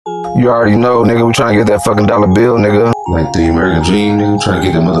You already know, nigga, we trying to get that fucking dollar bill, nigga. Like the American dream, nigga, we trying to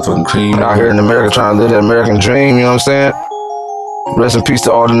get that motherfucking cream. Out here in America trying to live that American dream, you know what I'm saying? Rest in peace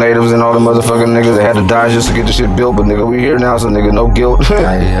to all the natives and all the motherfucking niggas that had to die just to get the shit built, but nigga, we here now, so nigga, no guilt.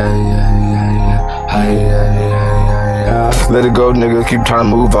 Let it go, nigga. Keep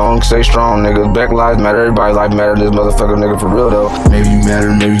trying to move on. Stay strong, nigga. Black lives matter. Everybody life matter. This motherfucker, nigga, for real though. Maybe you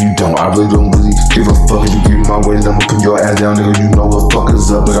matter, maybe you don't. I really don't give a fuck if you give me my weight. I'ma put your ass down, nigga. You know what fuck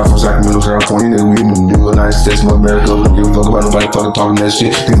is up. Nigga, I'm from Sacramento, California, nigga. We in the United States of America. We don't give a fuck about nobody fucking talking that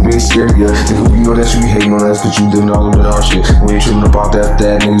shit. Nigga, being scared, yeah. Nigga, we know that you be hating on us, cause you living all over our shit. We ain't tripping about that,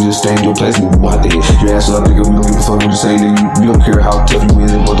 nigga. Just stay in your place, nigga. We out there. Your ass up, nigga. We don't give a fuck what you say, nigga. We don't care how tough you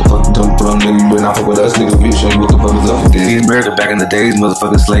is and what the fuck you done from, nigga. You better not fuck with us, nigga. We'll show you what the fuck is up with this. In America, back in the days,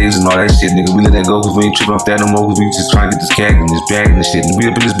 motherfucking slaves and all that shit, nigga. We let that go cause we ain't tripping off that no more, cause we just trying to get this cat and this bag and this shit. And we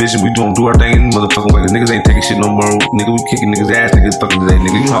up in this bitch and we don't do our thing in the motherfucking way, cause niggas ain't taking shit no more. Nigga, we kicking niggas ass, niggas fucking today,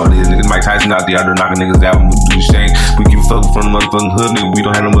 nigga. You know how it is, nigga. Mike Tyson out there knocking niggas out and we do the shame. We give a fuck from the motherfucking hood, nigga. We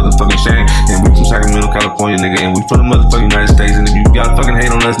don't have no motherfucking shame. And we from Sacramento, California, nigga. And we from the motherfucking United States. And if you got fucking hate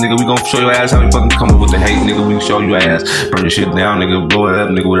on us, nigga, we gon' show your ass how we fucking come up with the hate, nigga. We show you ass. Burn your shit down, nigga. Blow it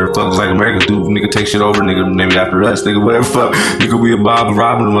up, nigga. Whatever fuck. It's like Americans do, nigga. Take shit over, nigga. Name it after us, nigga. Whatever fuck. Nigga, we a Bob and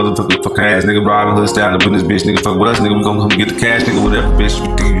Robin, the motherfucking fucking ass, nigga. Robin Hood style, up in this bitch, nigga. Fuck with us, nigga. We gon' come get the cash, nigga. Whatever, bitch.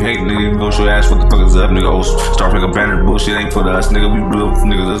 You think you hate, nigga. We gon' show your ass what the fuck is up, nigga. Oh, start making banner bullshit ain't for us, nigga. We real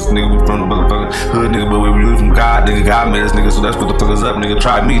niggas, us, nigga. We from the motherfucking hood, nigga. But we really from God, nigga. God made us, nigga. So that's what the fuck is up, nigga.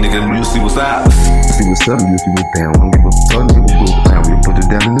 Try me, nigga. You'll see what's up. See what's up, you'll see what's down. We don't give a fuck, nigga. We go down. We put it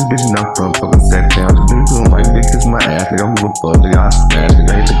down in this bitch and I'm from fucking sat down. The nigga don't like dick, kiss my ass, nigga. I'm give a fuck, nigga. I smash,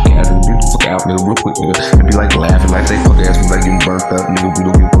 nigga. I hit the gas, nigga. Get the fuck out, nigga. Real quick, nigga. And be like laughing, like they fuck ass me, like getting burnt up, nigga. We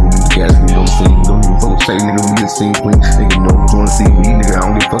don't give a fuck with the gas, we don't see, we don't give a fuck with say, nigga. We get seen clean, nigga. You know what you wanna see me, nigga. I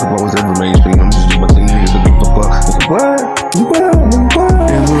don't give a fuck about what's ever mainstream. I'm just doing my thing, nigga. Don't give a fuck. Nigga, what?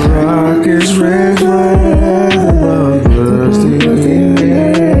 And the rock is red,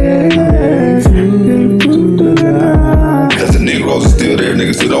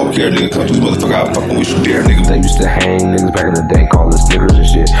 niggas still don't care, nigga. Come to this motherfucker out fucking with you dare, nigga. They used to hang niggas back in the day, call us stickers and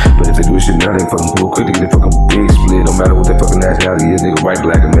shit. But if they do shit now, they fucking real quick, nigga. They fucking big split. No matter what their fucking nationality is, nigga. White,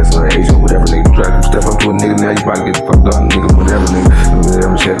 black, and Mexican, or Asian, whatever, nigga. Try to step up to a nigga now, you probably get fucked up, nigga. Whatever, nigga.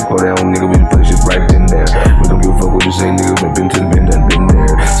 Whatever shit, go down, nigga. We just put shit right in there. We don't give a fuck what you say, nigga. We been to the bin, done been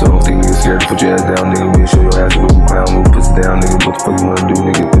there. So don't think niggas scared to put your ass down, nigga. We'll show your ass what we clown, we'll put it down, nigga. What the fuck you wanna do,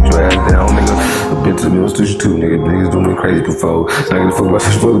 nigga? Put your ass down, nigga. I've been to the mills, you too, nigga. Niggas doing me crazy before. Not gonna fuck about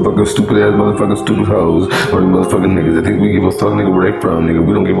this motherfucker, stupid ass motherfucking stupid hoes. Or the motherfucking niggas that think we give a fuck, nigga, where they from, nigga.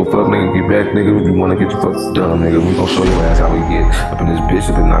 We don't give a fuck, nigga. Get back, nigga. If you wanna get your fuck done, nigga, we gon' show your ass how we get up in this bitch,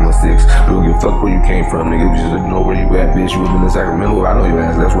 up in 916. We don't give a fuck where you came from, nigga. You just know where you at, bitch. You was in Sacramento, I know your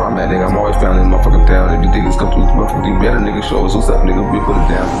ass. That's where I'm at, nigga. I'm always found in this motherfucking town. If you think it's come through this motherfucking better, nigga, show us what's up, nigga. We put it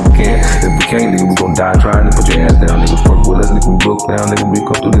down if we can. If we can't, nigga, we gon' die trying to put your ass down, nigga. Fuck with us, nigga. We broke down, nigga. We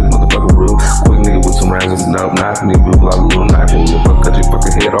come through this motherfucking real quick, nigga, with some rounds and knife, nigga. We pull out a little knife and we'll cut your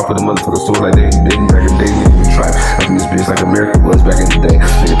fucking head off of the motherfucking store like they did back in the day, nigga. We tried up in this bitch like America was back in the day.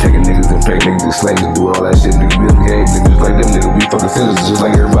 Nigga taking niggas and fake niggas and slaves and doing all that shit, nigga. Misbehave, nigga, just like them, nigga. We fucking citizens just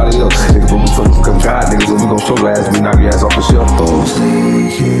like everybody else. Nigga, but we fucking become God, nigga. So we gon' show your ass and we knock your ass off the shelf. Oh, stay,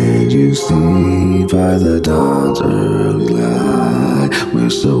 can you see by the dawn's early light? We're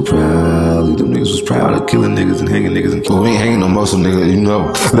so proud. Them niggas was proud of killing niggas and hanging niggas and we ain't hanging no more, some nigga, you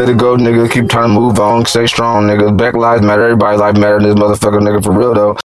know. Let it go, nigga. Keep trying to move on. Stay strong, nigga. Black lives matter. Everybody life matter. This motherfucker, nigga, for real though.